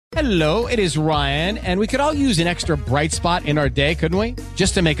Hello, it is Ryan, and we could all use an extra bright spot in our day, couldn't we?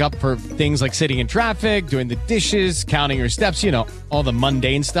 Just to make up for things like sitting in traffic, doing the dishes, counting your steps, you know, all the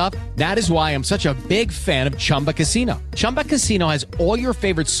mundane stuff. That is why I'm such a big fan of Chumba Casino. Chumba Casino has all your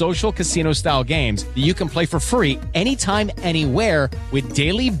favorite social casino-style games that you can play for free anytime, anywhere with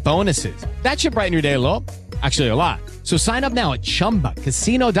daily bonuses. That should brighten your day a little. Actually, a lot. So sign up now at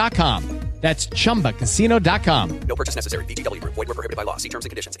ChumbaCasino.com. That's ChumbaCasino.com. No purchase necessary. VGW Group. Void where prohibited by law. See terms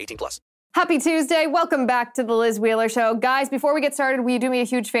and conditions. 18+. Happy Tuesday. Welcome back to the Liz Wheeler Show. Guys, before we get started, will you do me a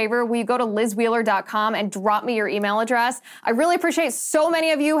huge favor? Will you go to lizwheeler.com and drop me your email address? I really appreciate so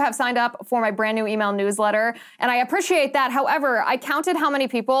many of you have signed up for my brand new email newsletter, and I appreciate that. However, I counted how many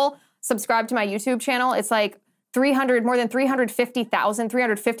people subscribe to my YouTube channel. It's like more than 350,000,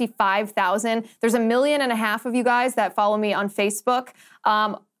 355,000. There's 1.5 million of you guys that follow me on Facebook.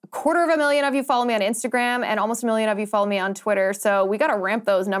 250,000 of you follow me on Instagram, and almost 1 million of you follow me on Twitter. So we got to ramp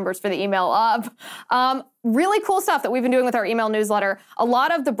those numbers for the email up. Really cool stuff that we've been doing with our email newsletter. A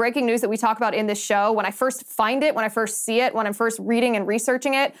lot of the breaking news that we talk about in this show, when I first find it, when I first see it, when I'm first reading and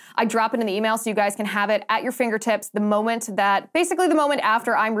researching it, I drop it in the email so you guys can have it at your fingertips the moment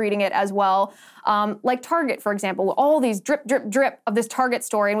after I'm reading it as well. Like Target, for example, all these drip, drip, drip of this Target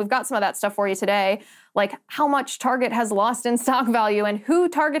story, and we've got some of that stuff for you today, like how much Target has lost in stock value and who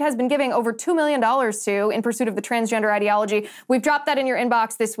Target has been giving over $2 million to in pursuit of the transgender ideology. We've dropped that in your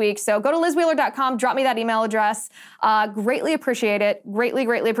inbox this week, so go to lizwheeler.com, drop me that email address. Greatly appreciate it. Greatly,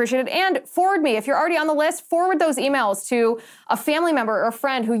 greatly appreciate it. And forward me, if you're already on the list, forward those emails to a family member or a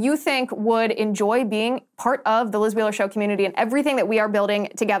friend who you think would enjoy being part of the Liz Wheeler Show community and everything that we are building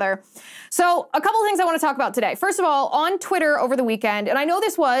together. So a couple of things I want to talk about today. First of all, on Twitter over the weekend, and I know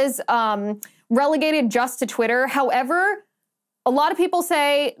this was relegated just to Twitter. However, a lot of people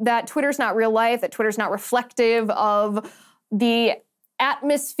say that Twitter's not real life, that Twitter's not reflective of the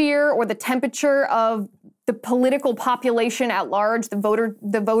atmosphere or the temperature of the political population at large, the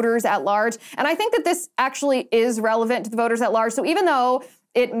voters at large. And I think that this actually is relevant to the voters at large. So even though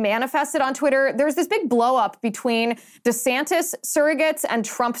it manifested on Twitter, there's this big blow up between DeSantis surrogates and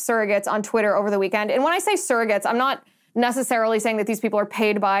Trump surrogates on Twitter over the weekend. And when I say surrogates, I'm not necessarily saying that these people are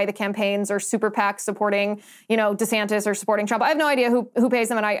paid by the campaigns or super PACs supporting, DeSantis or supporting Trump. I have no idea who pays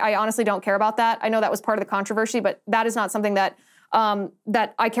them, and I honestly don't care about that. I know that was part of the controversy, but that is not something that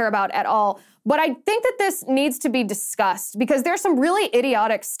I care about at all. But I think that this needs to be discussed because there's some really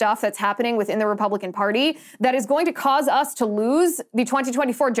idiotic stuff that's happening within the Republican Party that is going to cause us to lose the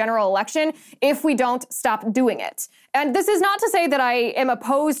 2024 general election if we don't stop doing it. And this is not to say that I am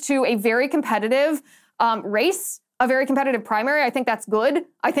opposed to a very competitive race, a very competitive primary. I think that's good.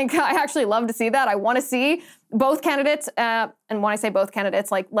 I think I actually love to see that. I want to see both candidates, and when I say both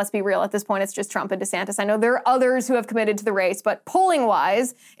candidates, like, let's be real, at this point, it's just Trump and DeSantis. I know there are others who have committed to the race, but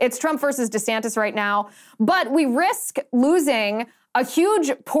polling-wise, it's Trump versus DeSantis right now. But we risk losing a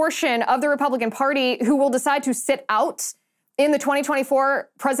huge portion of the Republican Party who will decide to sit out in the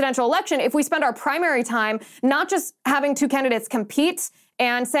 2024 presidential election if we spend our primary time not just having two candidates compete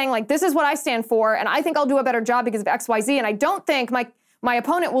and saying, like, this is what I stand for, and I think I'll do a better job because of X, Y, Z, and I don't think my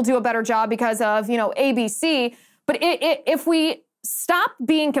opponent will do a better job because of, A, B, C. But if we stop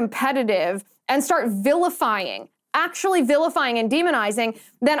being competitive and start actually vilifying and demonizing,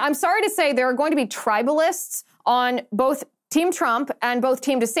 then I'm sorry to say there are going to be tribalists on both Team Trump and both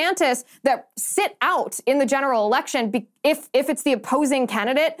Team DeSantis that sit out in the general election if it's the opposing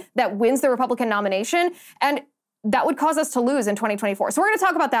candidate that wins the Republican nomination. And that would cause us to lose in 2024. So we're going to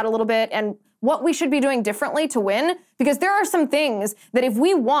talk about that a little bit and what we should be doing differently to win, because there are some things that if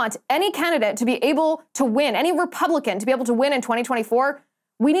we want any candidate to be able to win, any Republican to be able to win in 2024,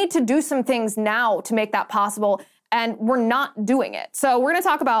 we need to do some things now to make that possible, and we're not doing it. So we're going to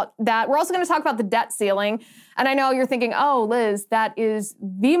talk about that. We're also going to talk about the debt ceiling. And I know you're thinking, oh, Liz, that is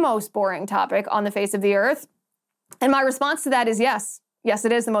the most boring topic on the face of the earth. And my response to that is yes. Yes,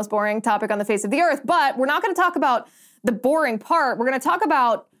 it is the most boring topic on the face of the earth, but we're not going to talk about the boring part. We're going to talk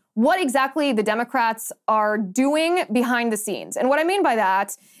about what exactly the Democrats are doing behind the scenes. And what I mean by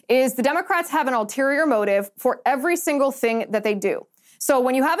that is the Democrats have an ulterior motive for every single thing that they do. So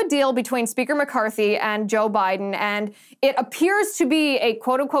when you have a deal between Speaker McCarthy and Joe Biden, and it appears to be a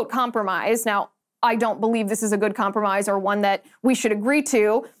quote-unquote compromise, now, I don't believe this is a good compromise or one that we should agree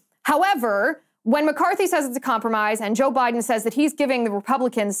to. However, when McCarthy says it's a compromise and Joe Biden says that he's giving the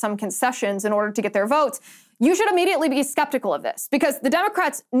Republicans some concessions in order to get their votes, you should immediately be skeptical of this because the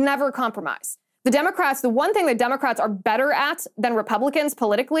Democrats never compromise. The one thing that Democrats are better at than Republicans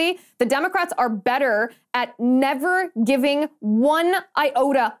politically, the Democrats are better at never giving one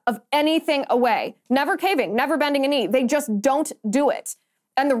iota of anything away, never caving, never bending a knee. They just don't do it.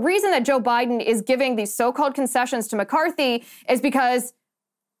 And the reason that Joe Biden is giving these so-called concessions to McCarthy is because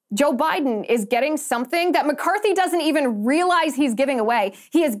Joe Biden is getting something that McCarthy doesn't even realize he's giving away.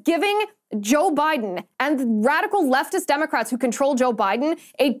 He is giving Joe Biden and radical leftist Democrats who control Joe Biden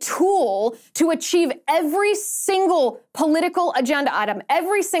a tool to achieve every single political agenda item,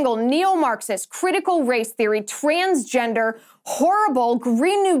 every single neo-Marxist, critical race theory, transgender, horrible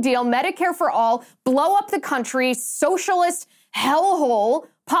Green New Deal, Medicare for all, blow up the country, socialist hellhole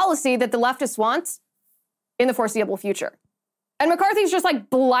policy that the leftists want in the foreseeable future. And McCarthy's just like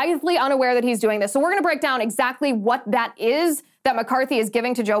blithely unaware that he's doing this. So we're going to break down exactly what that is that McCarthy is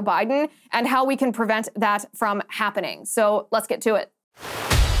giving to Joe Biden and how we can prevent that from happening. So let's get to it.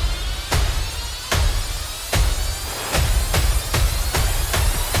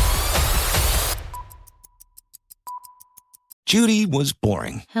 Judy was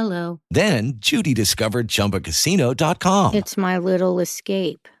boring. Hello. Then Judy discovered ChumbaCasino.com. It's my little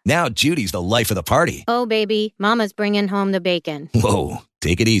escape. Now Judy's the life of the party. Oh, baby, mama's bringing home the bacon. Whoa,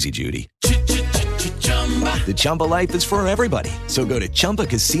 take it easy, Judy. The Chumba life is for everybody. So go to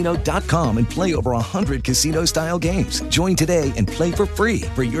ChumbaCasino.com and play over 100 casino-style games. Join today and play for free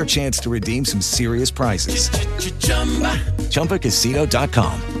for your chance to redeem some serious prizes.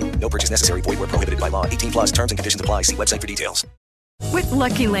 ChumbaCasino.com. No purchase necessary. Void where prohibited by law. 18 plus terms and conditions apply. See website for details. With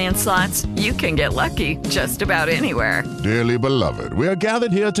Lucky Land Slots, you can get lucky just about anywhere. Dearly beloved, we are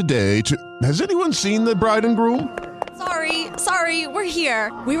gathered here today to... Has anyone seen the bride and groom? Sorry, we're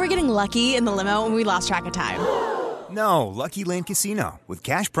here. We were getting lucky in the limo and we lost track of time. No, Lucky Land Casino, with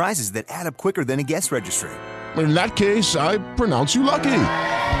cash prizes that add up quicker than a guest registry. In that case, I pronounce you lucky.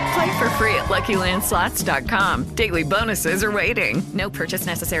 Play for free at LuckyLandSlots.com. Daily bonuses are waiting. No purchase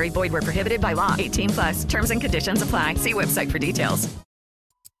necessary. Void where prohibited by law. 18 plus. Terms and conditions apply. See website for details.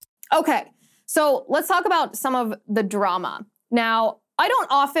 Okay, so let's talk about some of the drama. Now, I don't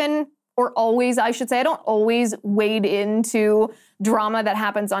often, or always, I should say, I don't always wade into drama that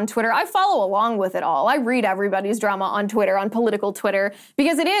happens on Twitter. I follow along with it all. I read everybody's drama on Twitter, on political Twitter,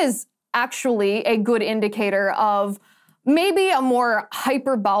 because it is actually a good indicator of maybe a more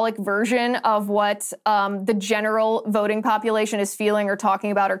hyperbolic version of what the general voting population is feeling or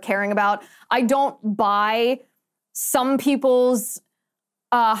talking about or caring about. I don't buy some people's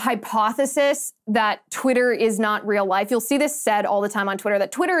hypothesis that Twitter is not real life. You'll see this said all the time on Twitter,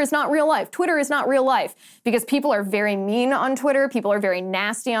 that Twitter is not real life. Twitter is not real life, because people are very mean on Twitter. People are very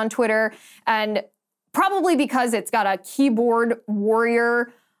nasty on Twitter. And probably because it's got a keyboard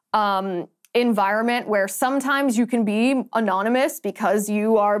warrior environment where sometimes you can be anonymous because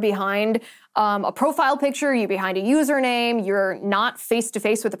you are behind a profile picture, you're behind a username, you're not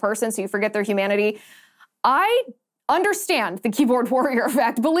face-to-face with the person, so you forget their humanity. I understand the keyboard warrior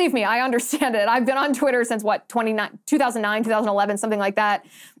effect. Believe me, I understand it. I've been on Twitter since, 2009, 2011, something like that.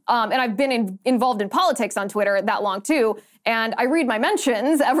 And I've been involved in politics on Twitter that long too. And I read my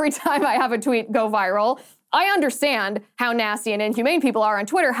mentions every time I have a tweet go viral. I understand how nasty and inhumane people are on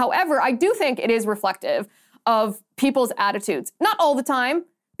Twitter. However, I do think it is reflective of people's attitudes. Not all the time,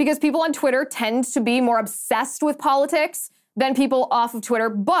 because people on Twitter tend to be more obsessed with politics than people off of Twitter,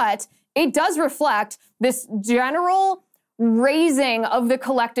 but it does reflect this general raising of the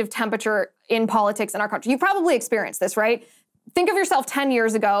collective temperature in politics in our country. You've probably experienced this, right? Think of yourself 10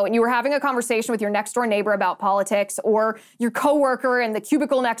 years ago and you were having a conversation with your next door neighbor about politics, or your coworker in the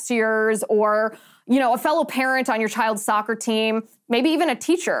cubicle next to yours, or a fellow parent on your child's soccer team, maybe even a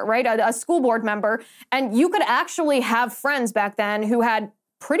teacher, right? A school board member. And you could actually have friends back then who had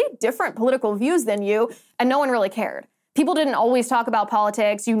pretty different political views than you, and no one really cared. People didn't always talk about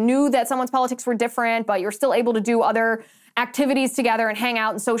politics. You knew that someone's politics were different, but you're still able to do other activities together and hang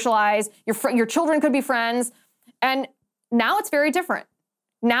out and socialize. Your children could be friends. And now it's very different.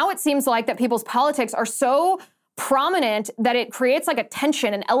 Now it seems like that people's politics are so prominent that it creates like a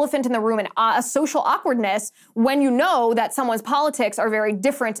tension, an elephant in the room, and a social awkwardness when you know that someone's politics are very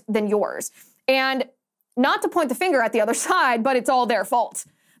different than yours. And not to point the finger at the other side, but it's all their fault.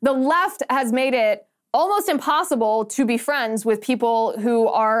 The left has made it almost impossible to be friends with people who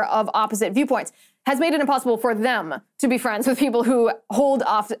are of opposite viewpoints, has made it impossible for them to be friends with people who hold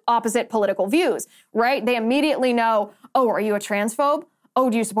opposite political views, right? They immediately know, oh, are you a transphobe? Oh,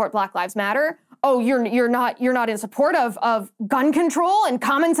 do you support Black Lives Matter? Oh, you're not in support of gun control and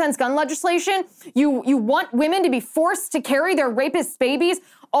common sense gun legislation? You want women to be forced to carry their rapists' babies?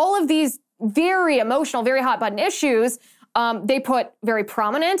 All of these very emotional, very hot button issues, they put very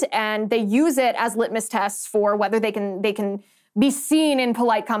prominent, and they use it as litmus tests for whether they can be seen in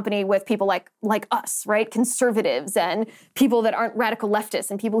polite company with people like us, right? Conservatives and people that aren't radical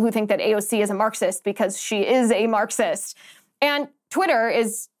leftists and people who think that AOC is a Marxist because she is a Marxist. And Twitter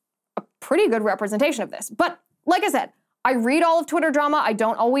is a pretty good representation of this. But like I said, I read all of Twitter drama. I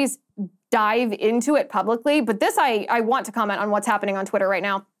don't always dive into it publicly, but this I want to comment on what's happening on Twitter right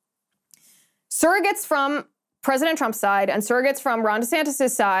now. Surrogates from President Trump's side and surrogates from Ron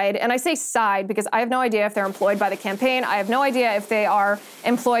DeSantis' side, and I say side because I have no idea if they're employed by the campaign. I have no idea if they are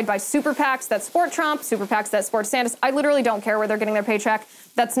employed by super PACs that support Trump, super PACs that support DeSantis. I literally don't care where they're getting their paycheck.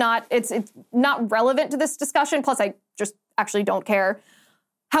 It's not relevant to this discussion. Plus, I just actually don't care.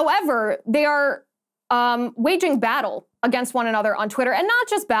 However, they are waging battle against one another on Twitter, and not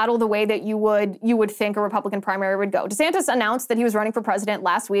just battle the way that you would think a Republican primary would go. DeSantis announced that he was running for president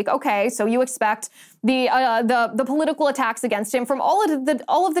last week. Okay, so you expect the political attacks against him from all of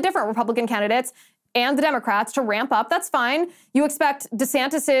the different Republican candidates and the Democrats to ramp up. That's fine. You expect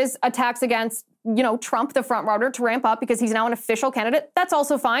DeSantis's attacks against Trump, the front runner, to ramp up because he's now an official candidate. That's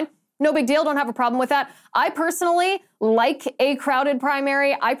also fine. No big deal. Don't have a problem with that. I personally like a crowded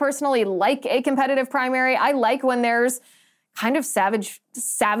primary. I personally like a competitive primary. I like when there's kind of savage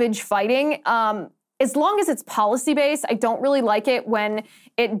fighting. As long as it's policy-based, I don't really like it when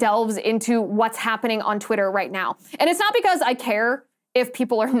it delves into what's happening on Twitter right now. And it's not because I care if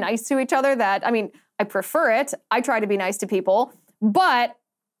people are nice to each other I prefer it. I try to be nice to people, but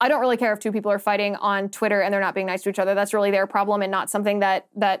I don't really care if two people are fighting on Twitter and they're not being nice to each other. That's really their problem and not something that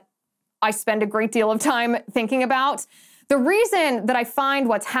I spend a great deal of time thinking about. The reason that I find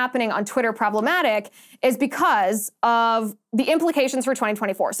what's happening on Twitter problematic is because of the implications for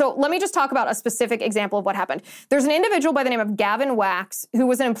 2024. So let me just talk about a specific example of what happened. There's an individual by the name of Gavin Wax, who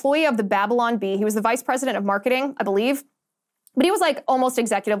was an employee of the Babylon Bee. He was the vice president of marketing, I believe. But he was like almost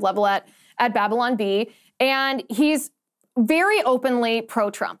executive level at Babylon Bee. And he's very openly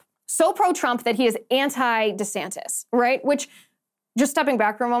pro-Trump. So pro-Trump that he is anti-DeSantis, right? Which, just stepping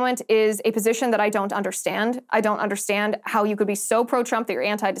back for a moment, is a position that I don't understand. I don't understand how you could be so pro-Trump that you're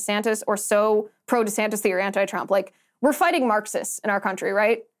anti-DeSantis or so pro-DeSantis that you're anti-Trump. Like, we're fighting Marxists in our country,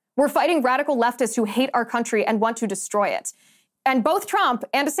 right? We're fighting radical leftists who hate our country and want to destroy it. And both Trump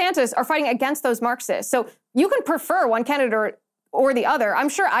and DeSantis are fighting against those Marxists. So you can prefer one candidate or the other. I'm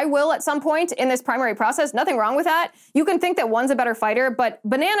sure I will at some point in this primary process. Nothing wrong with that. You can think that one's a better fighter, but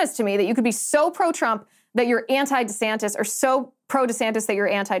bananas to me that you could be so pro-Trump that you're anti-DeSantis or so pro-DeSantis that you're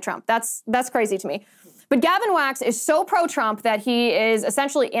anti-Trump. That's crazy to me. But Gavin Wax is so pro-Trump that he is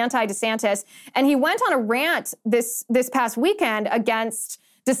essentially anti-DeSantis. And he went on a rant this past weekend against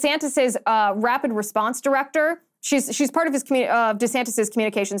DeSantis's rapid response director. She's part of DeSantis's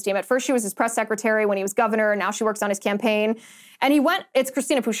communications team. At first, she was his press secretary when he was governor. Now she works on his campaign. And it's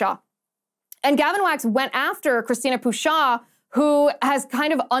Christina Pushaw. And Gavin Wax went after Christina Pushaw, who has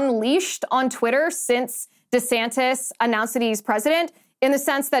kind of unleashed on Twitter since DeSantis announced that he's president, in the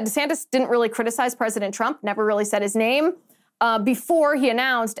sense that DeSantis didn't really criticize President Trump, never really said his name before he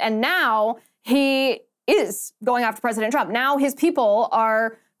announced, and now he is going after President Trump. Now his people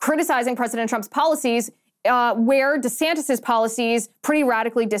are criticizing President Trump's policies where DeSantis's policies pretty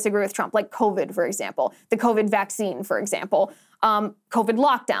radically disagree with Trump, like COVID, for example, the COVID vaccine, for example. COVID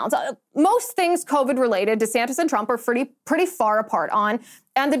lockdowns, most things COVID related, DeSantis and Trump are pretty far apart on.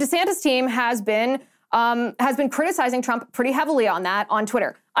 And the DeSantis team has been criticizing Trump pretty heavily on that on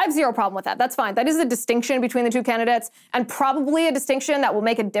Twitter. I have zero problem with that. That's fine. That is a distinction between the two candidates and probably a distinction that will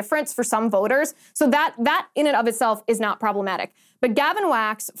make a difference for some voters. So that in and of itself is not problematic. But Gavin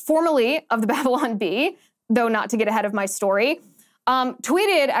Wax, formerly of the Babylon Bee, though not to get ahead of my story,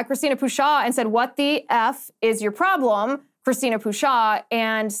 tweeted at Christina Pushaw and said, "What the F is your problem, Christina Pushaw?"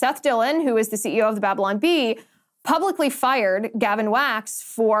 And Seth Dillon, who is the CEO of the Babylon Bee, publicly fired Gavin Wax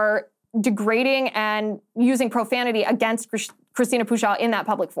for degrading and using profanity against Christina Pushaw in that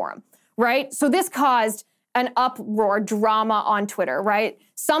public forum, right? So this caused an uproar, drama on Twitter, right?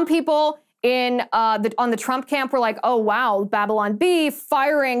 Some people on the Trump camp were like, "Oh, wow, Babylon Bee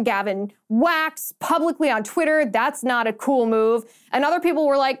firing Gavin Wax publicly on Twitter, that's not a cool move." And other people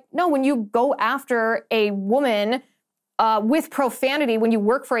were like, "No, when you go after a woman with profanity, when you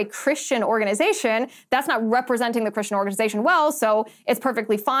work for a Christian organization, that's not representing the Christian organization well, so it's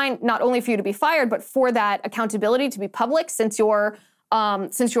perfectly fine, not only for you to be fired, but for that accountability to be public since your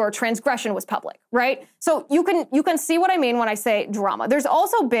transgression was public," right? So you can see what I mean when I say drama. There's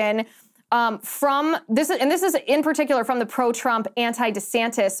also been this is in particular from the pro-Trump,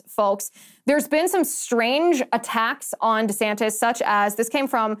 anti-DeSantis folks, there's been some strange attacks on DeSantis, such as, this came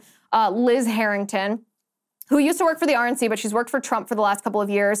from Liz Harrington, who used to work for the RNC, but she's worked for Trump for the last couple of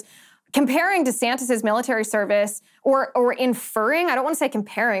years, comparing DeSantis's military service, or inferring, I don't want to say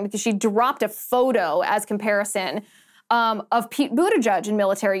comparing, because she dropped a photo as comparison of Pete Buttigieg in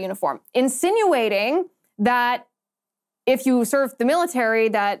military uniform, insinuating that if you serve the military,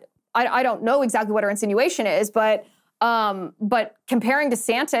 that I don't know exactly what her insinuation is, but comparing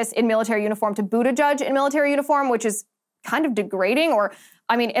DeSantis in military uniform to Buttigieg in military uniform, which is kind of degrading, or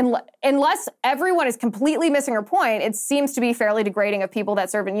I mean, unless everyone is completely missing her point, it seems to be fairly degrading of people that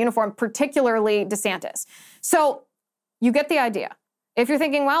serve in uniform, particularly DeSantis. So you get the idea. If you're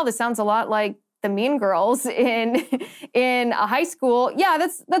thinking, wow, this sounds a lot like the Mean Girls in a high school, yeah,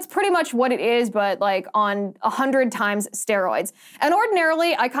 that's pretty much what it is, but like on 100 times steroids. And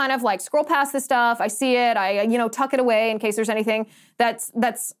ordinarily, I kind of like scroll past this stuff. I see it. I tuck it away in case there's anything that's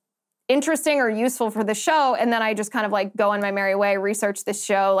interesting or useful for the show, and then I just kind of like go on my merry way, research this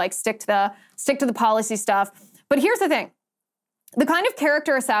show, like stick to the policy stuff. But here's the thing: the kind of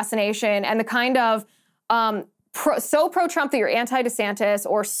character assassination and the kind of so pro-Trump that you're anti-DeSantis,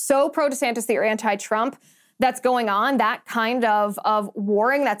 or so pro-DeSantis that you're anti-Trump that's going on, that kind of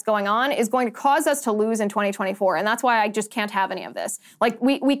warring that's going on is going to cause us to lose in 2024. And that's why I just can't have any of this. Like,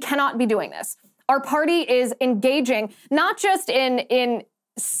 we cannot be doing this. Our party is engaging not just in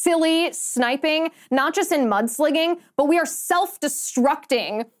silly sniping, not just in mudslinging, but we are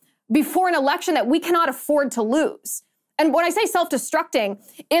self-destructing before an election that we cannot afford to lose. And when I say self-destructing,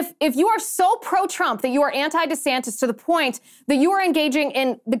 if you are so pro-Trump that you are anti-DeSantis to the point that you are engaging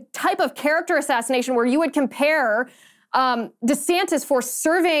in the type of character assassination where you would compare DeSantis for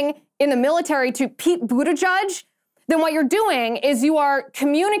serving in the military to Pete Buttigieg, then what you're doing is you are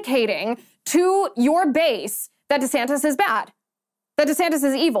communicating to your base that DeSantis is bad, that DeSantis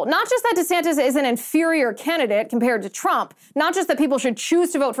is evil. Not just that DeSantis is an inferior candidate compared to Trump, not just that people should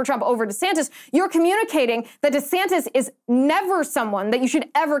choose to vote for Trump over DeSantis, you're communicating that DeSantis is never someone that you should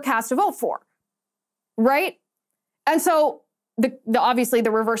ever cast a vote for, right? And so obviously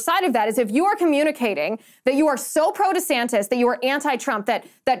the reverse side of that is if you are communicating that you are so pro-DeSantis, that you are anti-Trump, that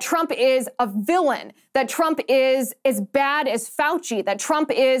Trump is a villain, that Trump is as bad as Fauci, that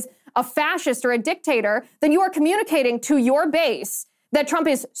Trump is a fascist or a dictator, then you are communicating to your base that Trump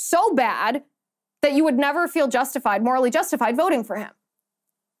is so bad that you would never feel morally justified voting for him.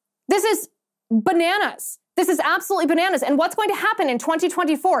 This is bananas. This is absolutely bananas. And what's going to happen in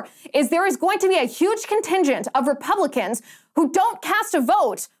 2024 is there is going to be a huge contingent of Republicans who don't cast a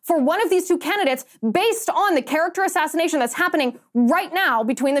vote for one of these two candidates based on the character assassination that's happening right now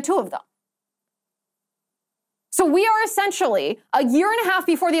between the two of them. So we are essentially, a year and a half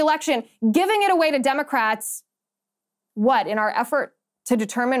before the election, giving it away to Democrats, in our effort to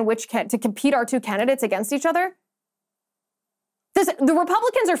determine to compete our two candidates against each other? The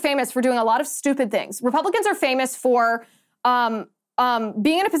Republicans are famous for doing a lot of stupid things. Republicans are famous for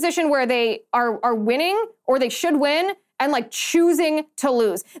being in a position where they are winning, or they should win, and like choosing to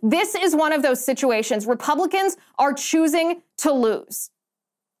lose. This is one of those situations. Republicans are choosing to lose.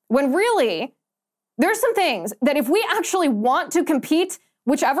 When really, there's some things that if we actually want to compete,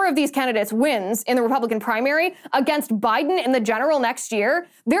 whichever of these candidates wins in the Republican primary against Biden in the general next year,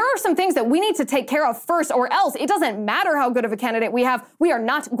 there are some things that we need to take care of first, or else it doesn't matter how good of a candidate we have, we are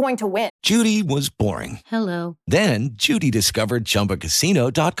not going to win. Judy was boring. Hello. Then Judy discovered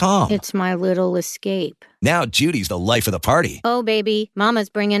ChumbaCasino.com. It's my little escape. Now Judy's the life of the party. Oh, baby, mama's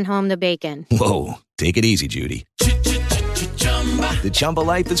bringing home the bacon. Whoa, take it easy, Judy. The Chumba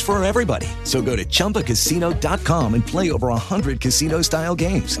life is for everybody. So go to ChumbaCasino.com and play over 100 casino-style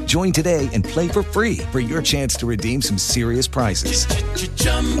games. Join today and play for free for your chance to redeem some serious prizes.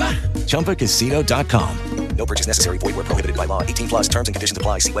 ChumbaCasino.com. No purchase necessary. Void where prohibited by law. 18+ terms and conditions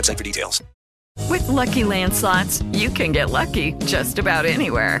apply. See website for details. With Lucky Land Slots, you can get lucky just about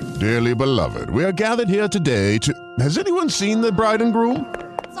anywhere. Dearly beloved, we are gathered here today to... Has anyone seen the bride and groom?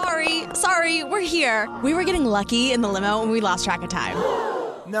 Sorry, we're here. We were getting lucky in the limo and we lost track of time.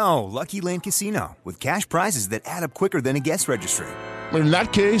 No, Lucky Land Casino, with cash prizes that add up quicker than a guest registry. In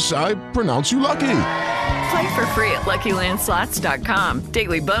that case, I pronounce you lucky. Play for free at LuckyLandSlots.com.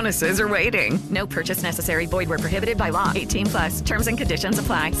 Daily bonuses are waiting. No purchase necessary. Void where prohibited by law. 18+. Terms and conditions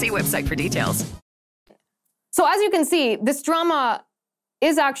apply. See website for details. So as you can see, this drama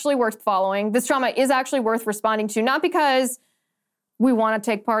is actually worth following. This drama is actually worth responding to, not because we want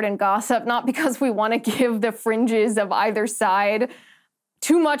to take part in gossip, not because we want to give the fringes of either side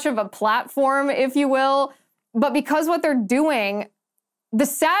too much of a platform, if you will, but because what they're doing, the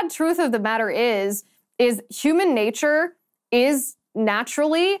sad truth of the matter is human nature is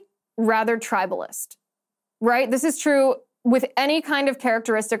naturally rather tribalist, right? This is true with any kind of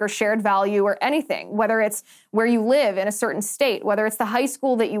characteristic or shared value or anything, whether it's where you live in a certain state, whether it's the high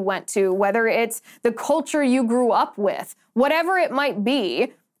school that you went to, whether it's the culture you grew up with, whatever it might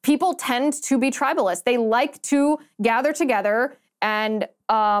be, people tend to be tribalist. They like to gather together and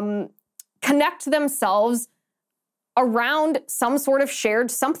connect themselves around some sort of shared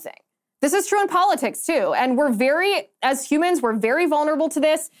something. This is true in politics too. And as humans, we're very vulnerable to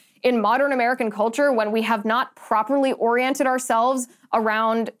this in modern American culture when we have not properly oriented ourselves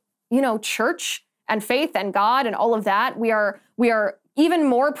around, church and faith and God and all of that. We are even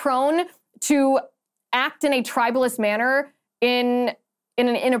more prone to act in a tribalist manner in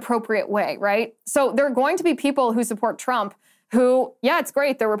an inappropriate way, right? So there are going to be people who support Trump who, yeah, it's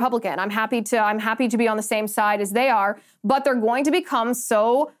great, they're Republican. I'm happy to be on the same side as they are, but they're going to become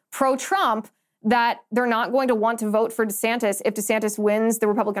so pro-Trump that they're not going to want to vote for DeSantis if DeSantis wins the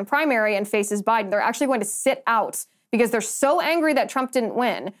Republican primary and faces Biden. They're actually going to sit out because they're so angry that Trump didn't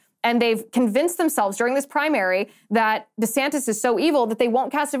win. And they've convinced themselves during this primary that DeSantis is so evil that they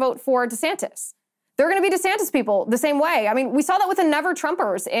won't cast a vote for DeSantis. They're going to be DeSantis people the same way. I mean, we saw that with the Never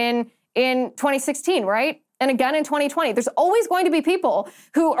Trumpers in 2016, right? And again in 2020. There's always going to be people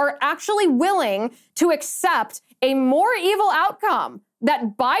who are actually willing to accept a more evil outcome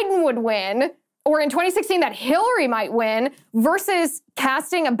that Biden would win, or in 2016 that Hillary might win, versus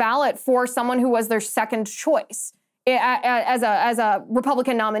casting a ballot for someone who was their second choice as a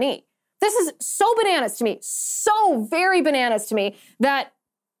Republican nominee. This is so bananas to me, so very bananas to me, that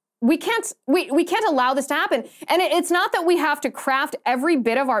we can't allow this to happen. And it's not that we have to craft every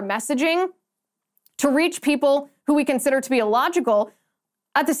bit of our messaging to reach people who we consider to be illogical.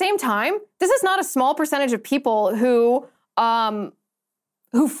 At the same time, this is not a small percentage of people who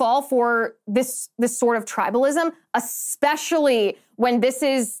fall for this sort of tribalism, especially when this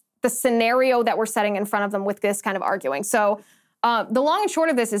is the scenario that we're setting in front of them with this kind of arguing. So the long and short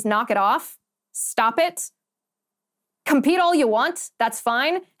of this is knock it off, stop it, compete all you want, that's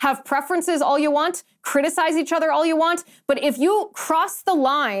fine, have preferences all you want, criticize each other all you want, but if you cross the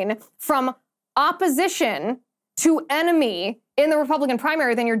line from opposition to enemy in the Republican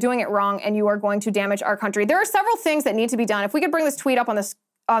primary, then you're doing it wrong and you are going to damage our country. There are several things that need to be done. If we could bring this tweet up on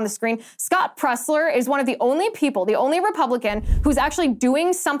the screen. Scott Pressler is one of the only people, the only Republican who's actually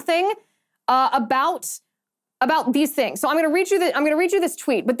doing something about these things. So I'm going to read you this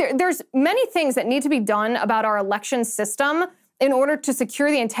tweet, but there's many things that need to be done about our election system in order to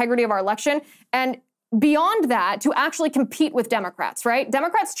secure the integrity of our election. And beyond that, to actually compete with Democrats, right?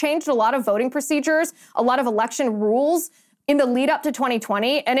 Democrats changed a lot of voting procedures, a lot of election rules in the lead up to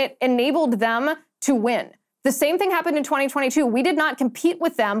 2020, and it enabled them to win. The same thing happened in 2022. We did not compete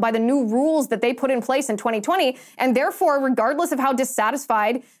with them by the new rules that they put in place in 2020. And therefore, regardless of how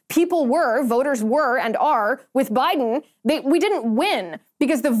dissatisfied voters were and are with Biden, we didn't win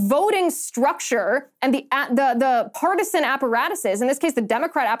because the voting structure and the partisan apparatuses, in this case, the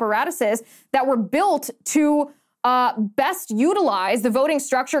Democrat apparatuses that were built to best utilize the voting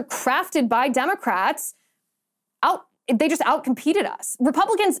structure crafted by Democrats they just outcompeted us.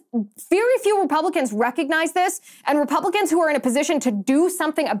 Very few Republicans recognize this, and Republicans who are in a position to do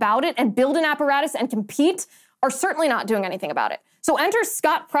something about it and build an apparatus and compete are certainly not doing anything about it. So enter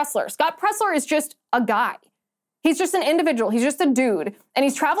Scott Pressler. Scott Pressler is just a guy. He's just an individual. He's just a dude. And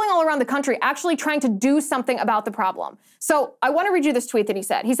he's traveling all around the country actually trying to do something about the problem. So I want to read you this tweet that he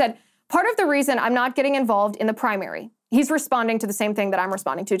said. He said, part of the reason I'm not getting involved in the primary, he's responding to the same thing that I'm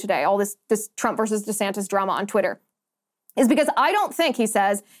responding to today, all this Trump versus DeSantis drama on Twitter, is because I don't think, he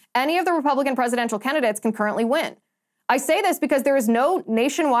says, any of the Republican presidential candidates can currently win. I say this because there is no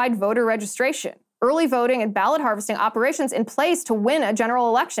nationwide voter registration, early voting, and ballot harvesting operations in place to win a general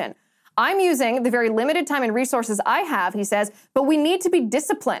election. I'm using the very limited time and resources I have, he says, but we need to be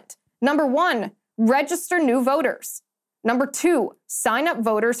disciplined. Number 1, register new voters. Number 2, sign up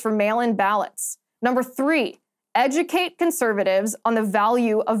voters for mail-in ballots. Number 3, educate conservatives on the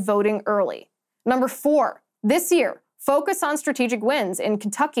value of voting early. Number 4, this year, focus on strategic wins in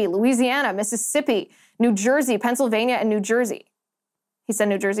Kentucky, Louisiana, Mississippi, New Jersey, Pennsylvania, and New Jersey. He said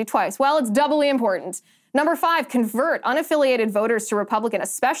New Jersey twice. Well, it's doubly important. Number 5, convert unaffiliated voters to Republican,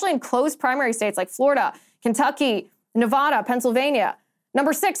 especially in closed primary states like Florida, Kentucky, Nevada, Pennsylvania.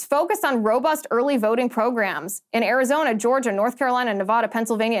 Number 6, focus on robust early voting programs in Arizona, Georgia, North Carolina, Nevada,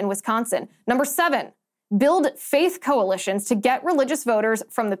 Pennsylvania, and Wisconsin. Number 7, build faith coalitions to get religious voters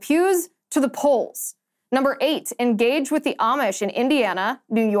from the pews to the polls. Number 8, engage with the Amish in Indiana,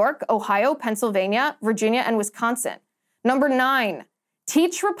 New York, Ohio, Pennsylvania, Virginia, and Wisconsin. Number 9,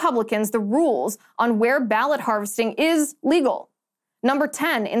 teach Republicans the rules on where ballot harvesting is legal. Number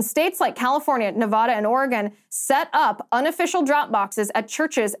 10, in states like California, Nevada, and Oregon, set up unofficial drop boxes at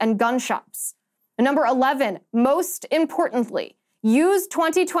churches and gun shops. Number 11, most importantly, use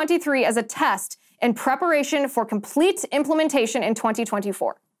 2023 as a test in preparation for complete implementation in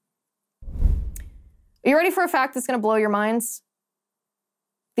 2024. Are you ready for a fact that's going to blow your minds?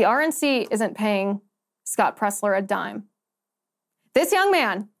 The RNC isn't paying Scott Presler a dime. This young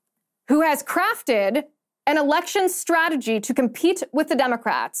man, who has crafted an election strategy to compete with the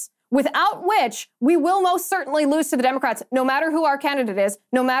Democrats, without which we will most certainly lose to the Democrats, no matter who our candidate is,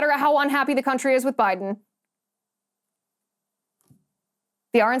 no matter how unhappy the country is with Biden.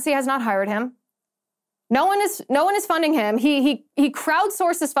 The RNC has not hired him. No one is funding him. He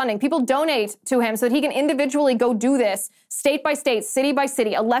crowdsources funding. People donate to him so that he can individually go do this state by state, city by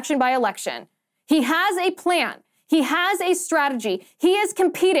city, election by election. He has a plan. He has a strategy. He is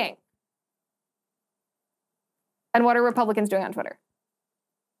competing. And what are Republicans doing on Twitter?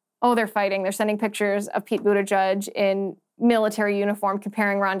 Oh, they're fighting. They're sending pictures of Pete Buttigieg in military uniform,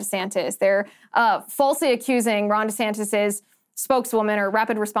 comparing Ron DeSantis. They're falsely accusing Ron DeSantis's spokeswoman or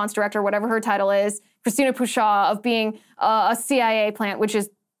rapid response director, whatever her title is, Christina Pushaw, of being a CIA plant, which is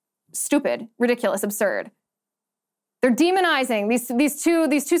stupid, ridiculous, absurd. They're demonizing these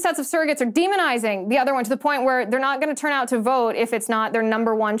two sets of surrogates are demonizing the other one to the point where they're not going to turn out to vote if it's not their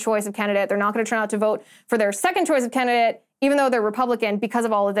number one choice of candidate. They're not going to turn out to vote for their second choice of candidate, even though they're Republican, because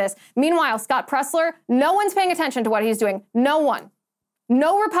of all of this. Meanwhile, Scott Presler, no one's paying attention to what he's doing. No one.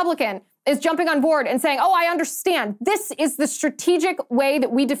 No Republican is jumping on board and saying, oh, I understand. This is the strategic way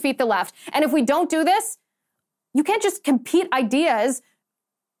that we defeat the left. And if we don't do this, you can't just compete ideas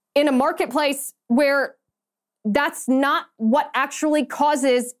in a marketplace where that's not what actually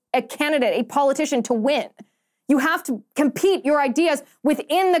causes a candidate, a politician, to win. You have to compete your ideas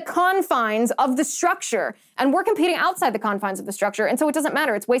within the confines of the structure. And we're competing outside the confines of the structure. And so it doesn't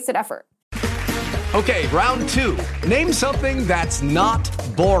matter. It's wasted effort. Okay, round two. Name something that's not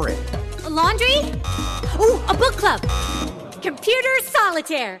boring. A laundry? Ooh, a book club. Computer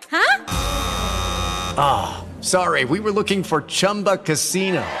solitaire, huh? Ah, sorry. We were looking for Chumba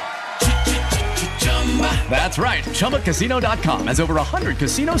Casino. That's right. ChumbaCasino.com has over 100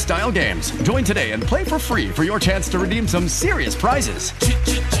 casino-style games. Join today and play for free for your chance to redeem some serious prizes.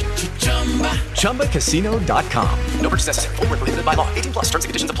 ChumbaCasino.com. No purchase necessary. Void where prohibited by law. 18 plus. Terms and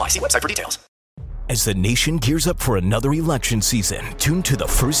conditions apply. See website for details. As the nation gears up for another election season, tune to the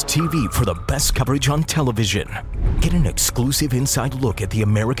First TV for the best coverage on television. Get an exclusive inside look at the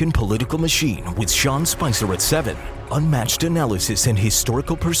American political machine with Sean Spicer at 7. Unmatched analysis and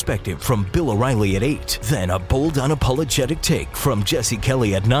historical perspective from Bill O'Reilly at 8. Then a bold, unapologetic take from Jesse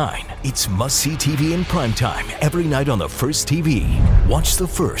Kelly at 9. It's must-see TV in primetime every night on the First TV. Watch The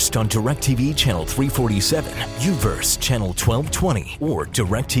First on DirecTV Channel 347, UVerse Channel 1220, or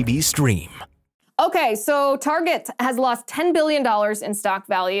DirecTV Stream. Okay, so Target has lost $10 billion in stock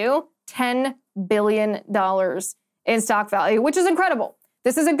value. $10 billion in stock value, which is incredible.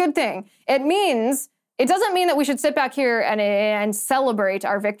 This is a good thing. It doesn't mean that we should sit back here and celebrate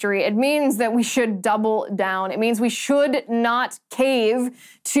our victory. It means that we should double down. It means we should not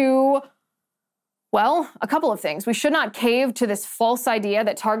cave to, well, a couple of things. We should not cave to this false idea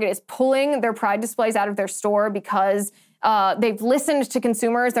that Target is pulling their Pride displays out of their store because they've listened to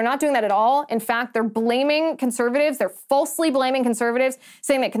consumers. They're not doing that at all. In fact, they're blaming conservatives. They're falsely blaming conservatives,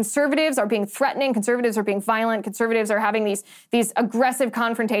 saying that conservatives are being threatening, conservatives are being violent, conservatives are having these aggressive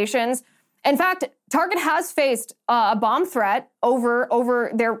confrontations. In fact, Target has faced a bomb threat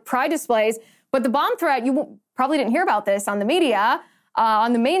over their Pride displays, but the bomb threat, you probably didn't hear about this on the media,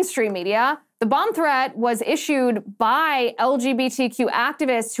 on the mainstream media. The bomb threat was issued by LGBTQ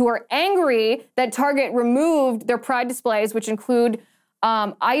activists who are angry that Target removed their Pride displays, which include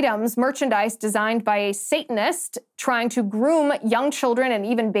merchandise designed by a Satanist trying to groom young children and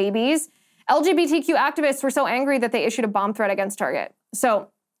even babies. LGBTQ activists were so angry that they issued a bomb threat against Target.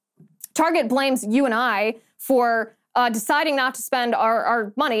 So Target blames you and I for deciding not to spend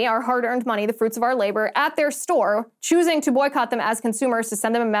our money, our hard-earned money, the fruits of our labor, at their store, choosing to boycott them as consumers to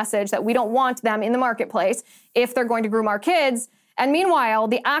send them a message that we don't want them in the marketplace if they're going to groom our kids. And meanwhile,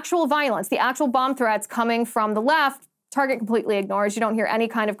 the actual violence, the actual bomb threats coming from the left, Target completely ignores. You don't hear any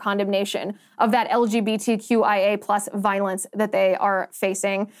kind of condemnation of that LGBTQIA plus violence that they are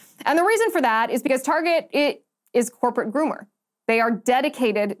facing. And the reason for that is because Target is corporate groomer. They are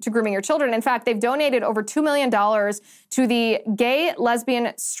dedicated to grooming your children. In fact, they've donated over $2 million to the Gay,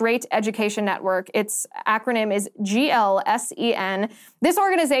 Lesbian, Straight Education Network. Its acronym is GLSEN. This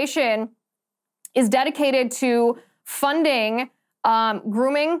organization is dedicated to funding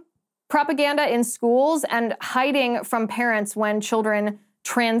grooming propaganda in schools and hiding from parents when children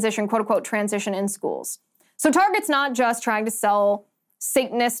transition, quote unquote, transition in schools. So Target's not just trying to sell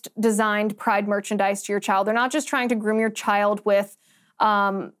Satanist-designed Pride merchandise to your child. They're not just trying to groom your child with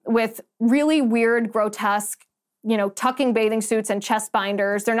really weird, grotesque tucking bathing suits and chest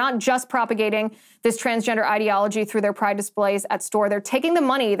binders. They're not just propagating this transgender ideology through their pride displays at store. They're taking the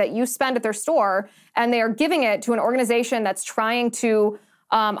money that you spend at their store and they are giving it to an organization that's trying to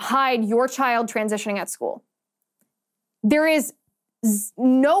hide your child transitioning at school. There is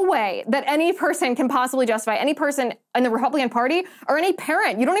no way that any person can possibly justify, any person in the Republican Party or any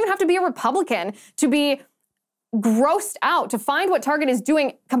parent, you don't even have to be a Republican to be grossed out, to find what Target is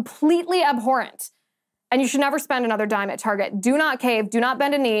doing completely abhorrent. And you should never spend another dime at Target. Do not cave, do not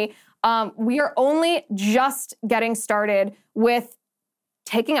bend a knee. We are only just getting started with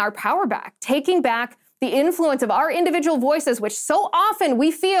taking our power back, taking back the influence of our individual voices, which so often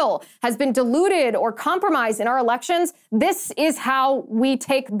we feel has been diluted or compromised in our elections. This is how we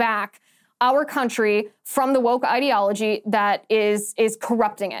take back our country from the woke ideology that is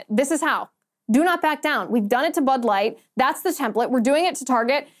corrupting it. This is how. Do not back down. We've done it to Bud Light. That's the template. We're doing it to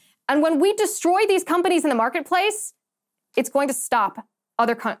Target. And when we destroy these companies in the marketplace, it's going to stop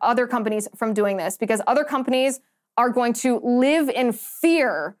other companies from doing this, because other companies are going to live in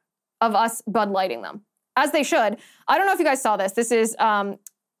fear of us Bud Lighting them. As they should. I don't know if you guys saw this. This is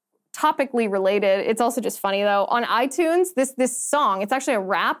topically related. It's also just funny, though. On iTunes, this song, it's actually a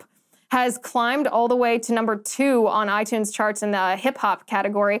rap, has climbed all the way to number 2 on iTunes charts in the hip-hop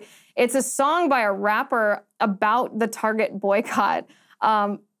category. It's a song by a rapper about the Target boycott.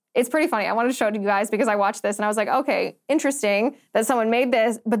 It's pretty funny. I wanted to show it to you guys because I watched this and I was like, okay, interesting that someone made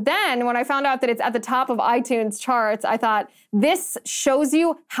this. But then when I found out that it's at the top of iTunes charts, I thought, this shows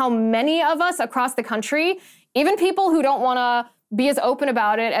you how many of us across the country, even people who don't want to be as open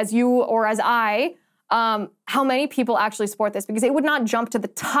about it as you or as I, how many people actually support this, because it would not jump to the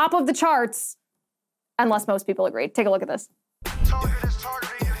top of the charts unless most people agreed. Take a look at this. Target is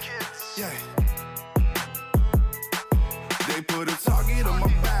targeting your kids. Yeah. They put a target on my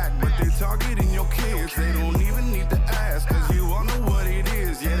back, but they targeting your kids. They don't even need to ask, cause you all know what it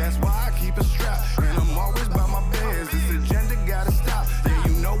is. Yeah, that's why I keep it strapped, and I'm always by my beds. This agenda gotta stop. Yeah,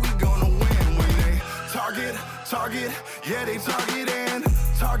 you know we gonna win when they target, yeah, they targeting.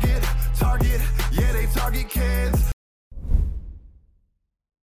 Target, yeah, they target kids.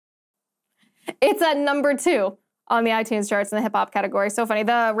 It's at number 2 on the iTunes charts in the hip-hop category. So funny.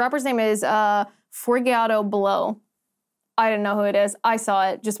 The rapper's name is Forgiato Blow. I didn't know who it is. I saw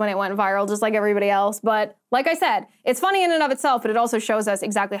it just when it went viral, just like everybody else. But like I said, it's funny in and of itself, but it also shows us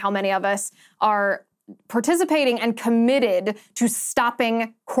exactly how many of us are participating and committed to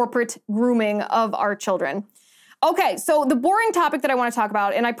stopping corporate grooming of our children. Okay, so the boring topic that I want to talk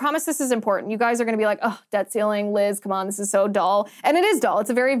about, and I promise this is important. You guys are going to be like, oh, debt ceiling, Liz, come on, this is so dull. And it is dull.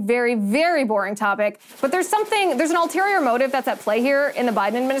 It's a very, very, very boring topic. But there's an ulterior motive that's at play here in the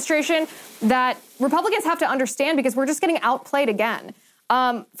Biden administration that Republicans have to understand, because we're just getting outplayed again.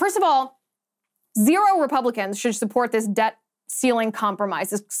 First of all, 0 Republicans should support this debt ceiling compromise,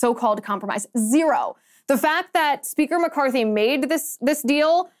 this so-called compromise. 0. The fact that Speaker McCarthy made this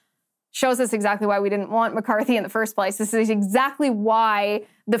deal shows us exactly why we didn't want McCarthy in the first place. This is exactly why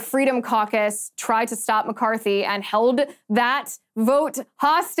the Freedom Caucus tried to stop McCarthy and held that vote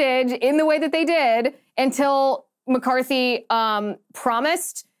hostage in the way that they did until McCarthy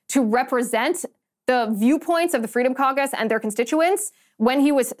promised to represent the viewpoints of the Freedom Caucus and their constituents when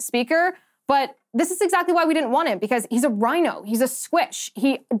he was Speaker. But this is exactly why we didn't want him, because he's a rhino. He's a squish.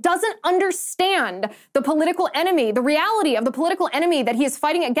 He doesn't understand the political enemy, the reality of the political enemy that he is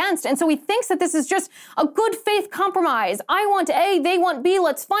fighting against. And so he thinks that this is just a good faith compromise. I want A, they want B.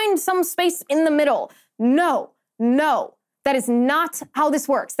 Let's find some space in the middle. No. That is not how this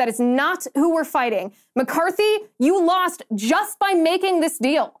works. That is not who we're fighting. McCarthy, you lost just by making this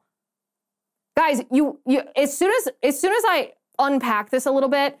deal. Guys, you as soon as I unpack this a little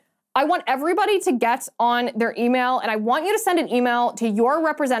bit, I want everybody to get on their email, and I want you to send an email to your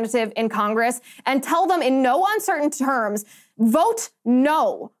representative in Congress and tell them in no uncertain terms, vote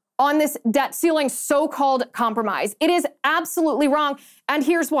no on this debt ceiling so-called compromise. It is absolutely wrong, and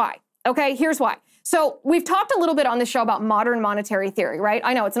here's why, okay? Here's why. So we've talked a little bit on this show about modern monetary theory, right?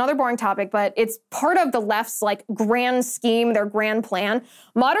 I know it's another boring topic, but it's part of the left's grand scheme, their grand plan.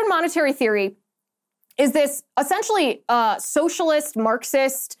 Modern monetary theory is this essentially socialist,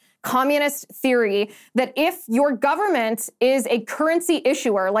 Marxist, communist theory that if your government is a currency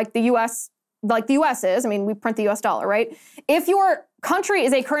issuer like the US is, I mean, we print the US dollar, right? If your country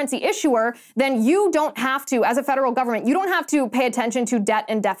is a currency issuer, then you don't have to, as a federal government, you don't have to pay attention to debt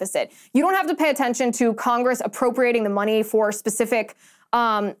and deficit. You don't have to pay attention to Congress appropriating the money for specific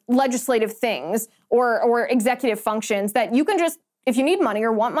legislative things or executive functions, that you can just, if you need money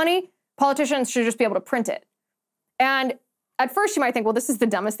or want money, politicians should just be able to print it. And at first you might think, well, this is the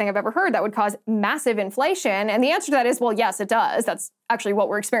dumbest thing I've ever heard that would cause massive inflation. And the answer to that is, well, yes, it does. That's actually what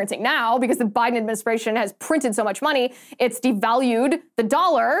we're experiencing now because the Biden administration has printed so much money. It's devalued the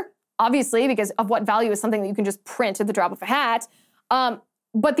dollar, obviously, because of what value is something that you can just print at the drop of a hat.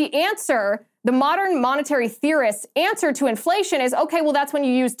 But the answer, the modern monetary theorists' answer to inflation is, okay, well, that's when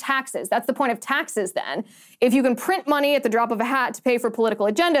you use taxes. That's the point of taxes then. If you can print money at the drop of a hat to pay for political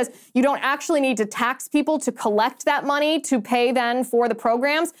agendas, you don't actually need to tax people to collect that money to pay then for the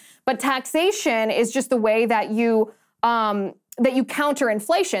programs. But taxation is just the way that you counter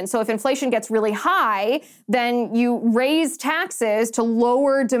inflation. So if inflation gets really high, then you raise taxes to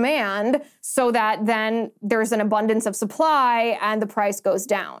lower demand so that then there's an abundance of supply and the price goes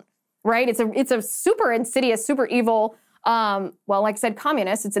down, right? It's a super insidious, super evil, well, like I said,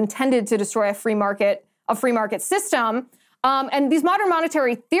 communist. It's intended to destroy a free market system. And these modern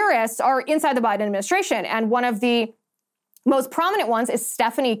monetary theorists are inside the Biden administration. And one of the most prominent ones is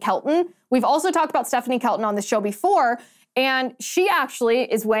Stephanie Kelton. We've also talked about Stephanie Kelton on the show before. And she actually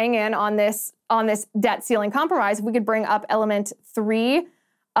is weighing in on this debt ceiling compromise. If we could bring up element 3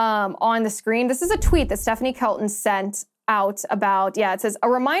 on the screen. This is a tweet that Stephanie Kelton sent out about, it says, a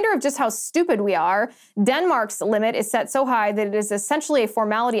reminder of just how stupid we are. Denmark's limit is set so high that it is essentially a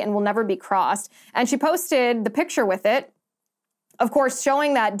formality and will never be crossed. And she posted the picture with it, of course,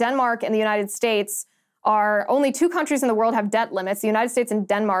 showing that Denmark and the United States are only 2 countries in the world have debt limits. The United States and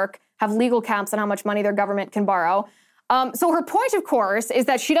Denmark have legal caps on how much money their government can borrow. So her point, of course, is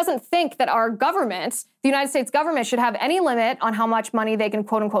that she doesn't think that our government, the United States government, should have any limit on how much money they can,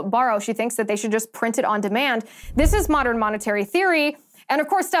 quote unquote, borrow. She thinks that they should just print it on demand. This is modern monetary theory. And of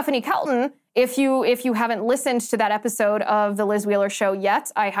course, Stephanie Kelton, if you haven't listened to that episode of The Liz Wheeler Show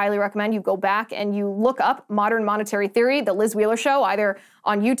yet, I highly recommend you go back and you look up Modern Monetary Theory, The Liz Wheeler Show, either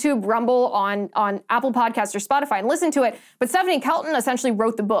on YouTube, Rumble, on Apple Podcasts, or Spotify, and listen to it. But Stephanie Kelton essentially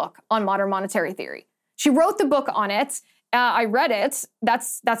wrote the book on modern monetary theory. She wrote the book on it. I read it.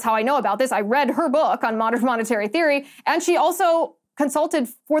 That's how I know about this. I read her book on modern monetary theory, and she also consulted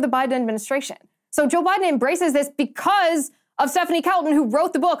for the Biden administration. So Joe Biden embraces this because of Stephanie Kelton, who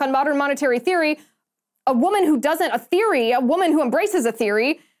wrote the book on modern monetary theory, a woman who embraces a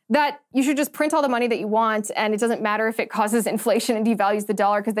theory that you should just print all the money that you want, and it doesn't matter if it causes inflation and devalues the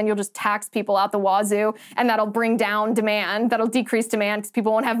dollar, because then you'll just tax people out the wazoo, and that'll bring down demand. That'll decrease demand because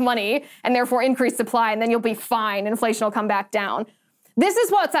people won't have money, and therefore increase supply, and then you'll be fine. Inflation will come back down. This is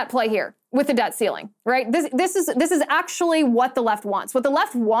what's at play here with the debt ceiling, right? This is actually what the left wants. What the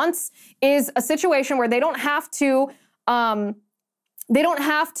left wants is a situation where they don't have to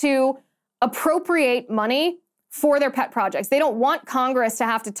appropriate money for their pet projects. They don't want Congress to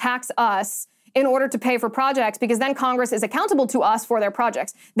have to tax us in order to pay for projects, because then Congress is accountable to us for their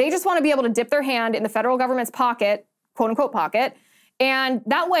projects. They just want to be able to dip their hand in the federal government's pocket, quote unquote pocket, and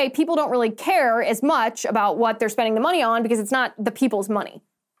that way people don't really care as much about what they're spending the money on because it's not the people's money,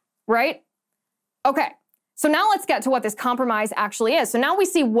 right? Okay, so now let's get to what this compromise actually is. So now we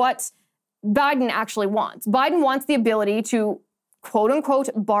see what Biden actually wants. Biden wants the ability to quote unquote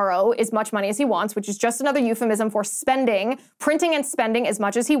borrow as much money as he wants, which is just another euphemism for spending, printing and spending as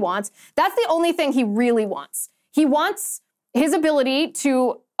much as he wants. That's the only thing he really wants. He wants his ability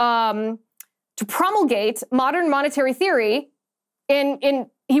to promulgate modern monetary theory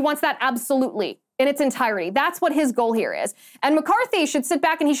he wants that absolutely in its entirety. That's what his goal here is. And McCarthy should sit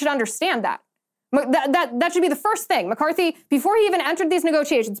back and he should understand that. That should be the first thing. McCarthy, before he even entered these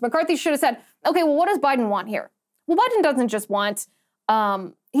negotiations, McCarthy should have said, okay, well, what does Biden want here? Well, Biden doesn't just want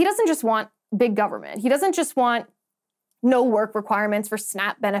big government. He doesn't just want no work requirements for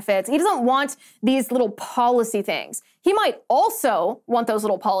SNAP benefits. He doesn't want these little policy things. He might also want those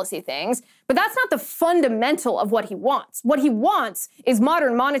little policy things, but that's not the fundamental of what he wants. What he wants is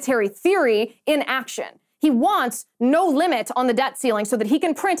modern monetary theory in action. He wants no limit on the debt ceiling so that he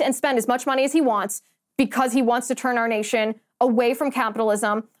can print and spend as much money as he wants, because he wants to turn our nation away from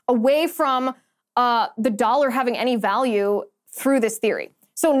capitalism, away from the dollar having any value through this theory.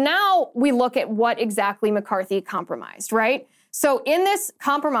 So now we look at what exactly McCarthy compromised, right? So in this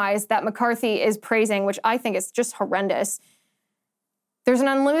compromise that McCarthy is praising, which I think is just horrendous, there's an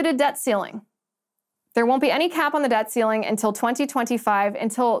unlimited debt ceiling. There won't be any cap on the debt ceiling until 2025,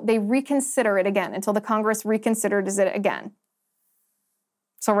 until they reconsider it again, until the Congress reconsiders it again.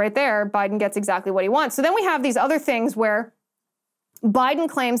 So right there, Biden gets exactly what he wants. So then we have these other things where Biden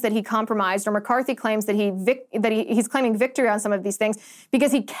claims that he compromised, or McCarthy claims that he's claiming victory on some of these things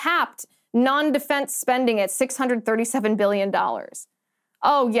because he capped non-defense spending at $637 billion.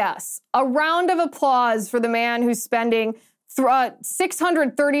 Oh, yes. A round of applause for the man who's spending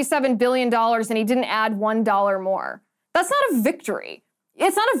 $637 billion and he didn't add $1 more. That's not a victory.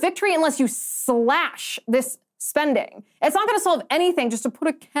 It's not a victory unless you slash this spending. It's not going to solve anything just to put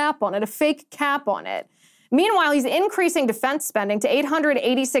a cap on it, a fake cap on it. Meanwhile, he's increasing defense spending to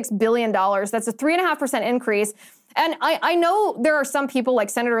 $886 billion. That's a 3.5% increase. And I know there are some people like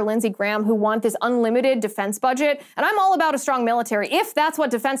Senator Lindsey Graham who want this unlimited defense budget, and I'm all about a strong military if that's what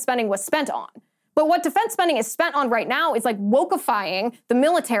defense spending was spent on. But what defense spending is spent on right now is like wokeifying the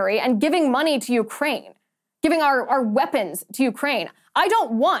military and giving money to Ukraine, giving our weapons to Ukraine. I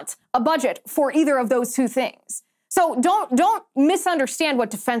don't want a budget for either of those two things. So don't misunderstand what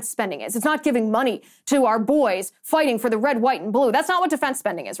defense spending is. It's not giving money to our boys fighting for the red, white, and blue. That's not what defense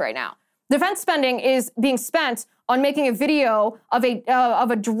spending is right now. Defense spending is being spent on making a video of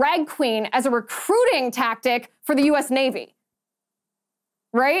a drag queen as a recruiting tactic for the U.S. Navy,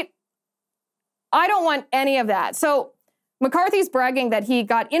 right? I don't want any of that. So McCarthy's bragging that he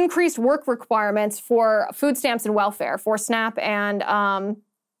got increased work requirements for food stamps and welfare, for SNAP and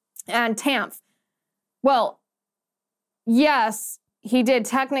TAMF. Well, yes, he did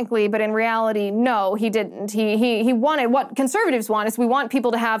technically, but in reality, no, he didn't. He wanted what conservatives want is we want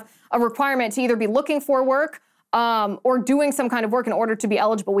people to have a requirement to either be looking for work or doing some kind of work in order to be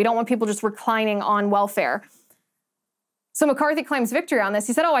eligible. We don't want people just reclining on welfare. So McCarthy claims victory on this.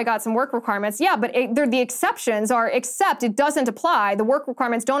 He said, I got some work requirements. Yeah, but the exceptions are except it doesn't apply. The work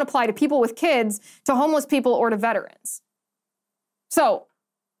requirements don't apply to people with kids, to homeless people, or to veterans. So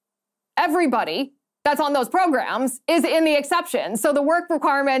everybody that's on those programs is in the exception. So the work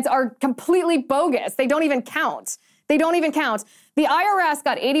requirements are completely bogus. They don't even count. The IRS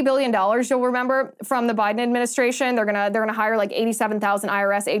got $80 billion, you'll remember, from the Biden administration. They're gonna hire like 87,000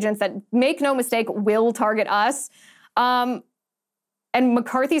 IRS agents that, make no mistake, will target us. And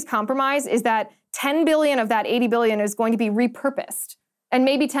McCarthy's compromise is that 10 billion of that 80 billion is going to be repurposed. And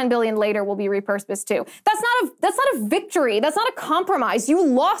maybe 10 billion later will be repurposed too. That's not a victory. That's not a compromise. You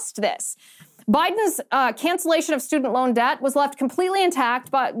lost this. Biden's cancellation of student loan debt was left completely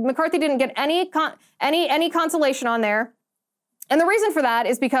intact, but McCarthy didn't get any consolation on there. And the reason for that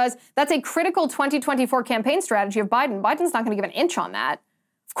is because that's a critical 2024 campaign strategy of Biden. Biden's not going to give an inch on that.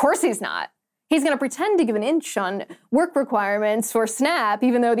 Of course he's not. He's going to pretend to give an inch on work requirements for SNAP,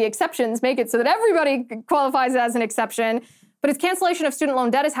 even though the exceptions make it so that everybody qualifies as an exception. But his cancellation of student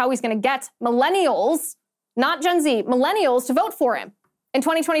loan debt is how he's going to get millennials, not Gen Z, millennials to vote for him in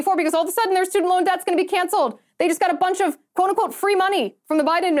 2024, because all of a sudden their student loan debt's going to be canceled. They just got a bunch of quote-unquote free money from the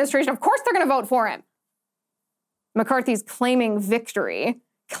Biden administration. Of course they're going to vote for him. McCarthy's claiming victory.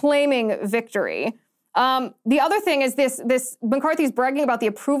 The other thing is this McCarthy's bragging about the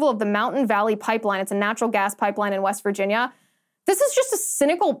approval of the Mountain Valley Pipeline. It's a natural gas pipeline in West Virginia. This is just a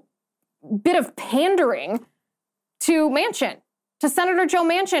cynical bit of pandering to Manchin, to Senator Joe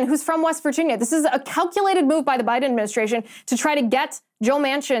Manchin, who's from West Virginia. This is a calculated move by the Biden administration to try to get Joe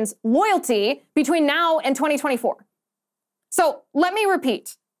Manchin's loyalty between now and 2024. So let me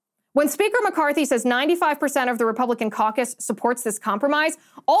repeat. When Speaker McCarthy says 95% of the Republican caucus supports this compromise,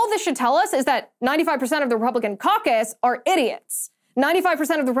 all this should tell us is that 95% of the Republican caucus are idiots.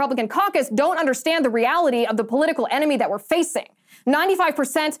 95% of the Republican caucus don't understand the reality of the political enemy that we're facing.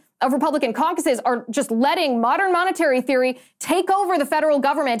 95% of Republican caucuses are just letting modern monetary theory take over the federal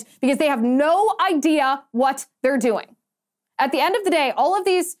government because they have no idea what they're doing. At the end of the day, all of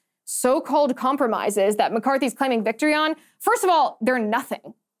these so-called compromises that McCarthy's claiming victory on, first of all, they're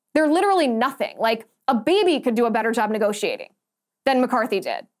nothing. They're literally nothing. Like, a baby could do a better job negotiating than McCarthy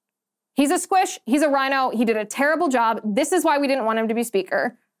did. He's a squish. He's a rhino. He did a terrible job. This is why we didn't want him to be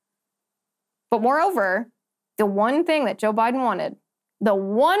speaker. But moreover, the one thing that Joe Biden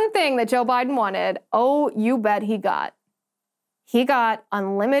wanted, oh, you bet he got. He got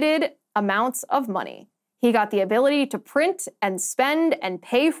unlimited amounts of money. He got the ability to print and spend and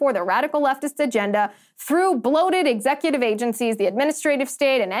pay for the radical leftist agenda through bloated executive agencies, the administrative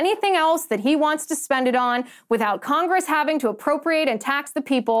state, and anything else that he wants to spend it on without Congress having to appropriate and tax the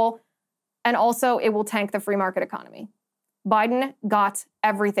people. And also, it will tank the free market economy. Biden got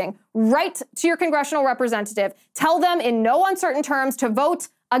everything. Write to your congressional representative. Tell them in no uncertain terms to vote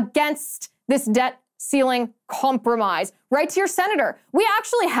against this debt ceiling compromise. Write to your senator. We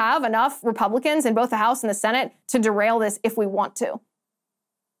actually have enough Republicans in both the House and the Senate to derail this if we want to.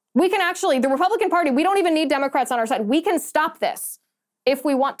 We can actually, the Republican Party, we don't even need Democrats on our side. We can stop this if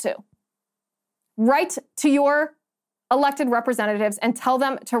we want to. Write to your elected representatives and tell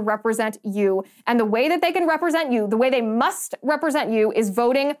them to represent you. And the way that they can represent you, the way they must represent you, is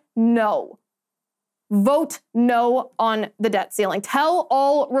voting no. vote no on the debt ceiling. Tell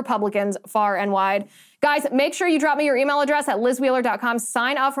all Republicans far and wide. Guys, make sure you drop me your email address at lizwheeler.com.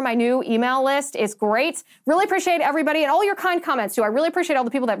 Sign up for my new email list. It's great. Really appreciate everybody and all your kind comments, too. I really appreciate all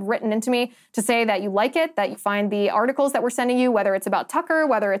the people that have written into me to say that you like it, that you find the articles that we're sending you, whether it's about Tucker,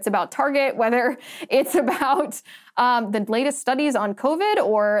 whether it's about Target, whether it's about the latest studies on COVID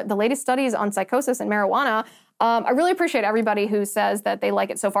or the latest studies on psychosis and marijuana. I really appreciate everybody who says that they like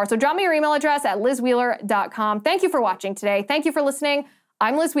it so far. So drop me your email address at lizwheeler.com. Thank you for watching today. Thank you for listening.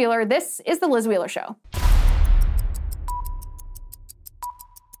 I'm Liz Wheeler. This is The Liz Wheeler Show.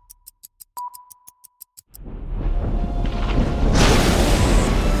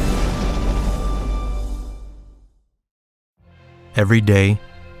 Every day,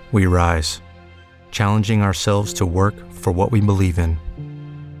 we rise, challenging ourselves to work for what we believe in.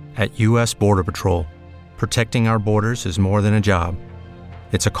 At U.S. Border Patrol, protecting our borders is more than a job.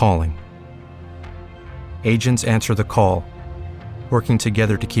 It's a calling. Agents answer the call, working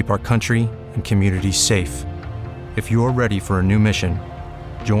together to keep our country and communities safe. If you're ready for a new mission,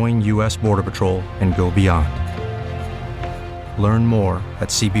 join U.S. Border Patrol and go beyond. Learn more at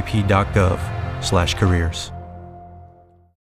cbp.gov/careers.